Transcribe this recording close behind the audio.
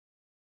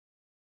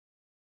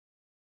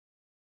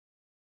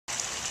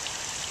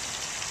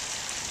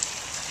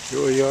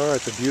Here we are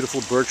at the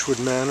beautiful Birchwood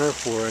Manor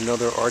for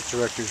another art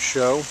director's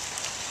show.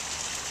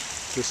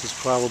 This is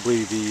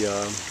probably the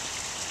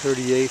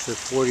 38th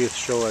or 40th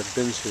show I've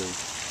been to.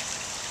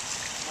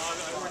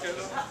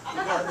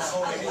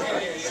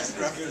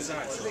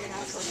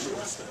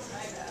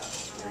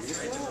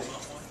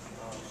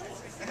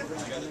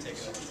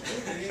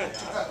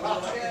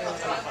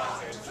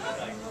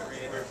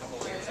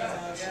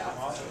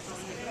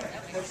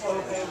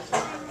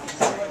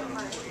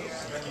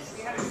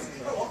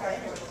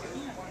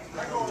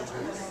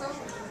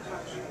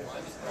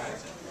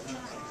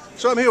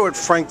 So I'm here with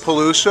Frank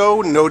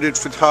Peluso, noted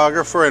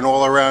photographer and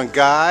all-around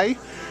guy.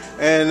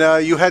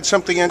 And you had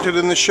something entered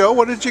in the show.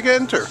 What did you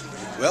enter?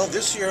 Well,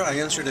 this year I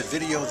entered a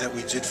video that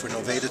we did for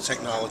Novata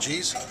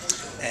Technologies,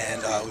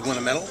 and we won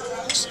a medal.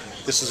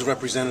 This is a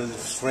representative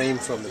frame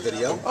from the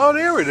video. Oh,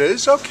 there it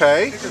is.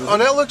 Okay. Oh,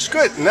 that looks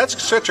good. And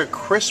that's such a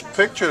crisp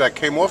picture that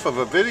came off of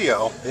a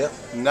video. Yep.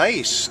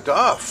 Nice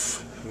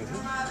stuff.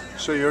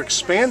 So you're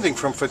expanding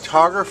from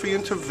photography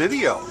into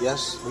video.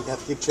 Yes, we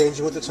have to keep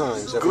changing with the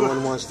times.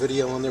 Everyone wants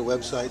video on their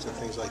websites and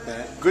things like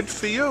that. Good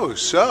for you.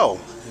 So,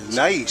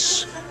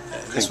 nice.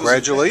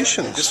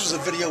 Congratulations. This was a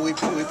video we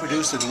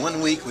produced in 1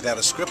 week without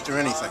a script or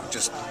anything.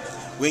 Just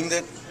winged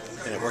it,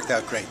 and it worked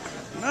out great.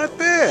 Not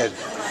bad.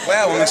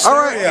 Wow, all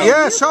right,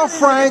 yeah, so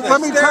Frank, let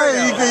me tell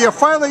you, you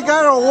finally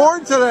got an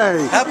award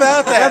today. How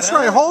about that? That's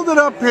right, hold it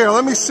up here,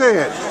 let me see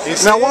it.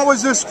 Now, what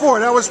was this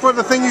for? That was for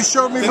the thing you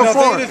showed me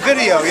before. The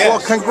video, yes.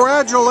 Well,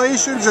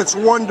 congratulations, it's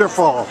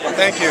wonderful.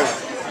 Thank you.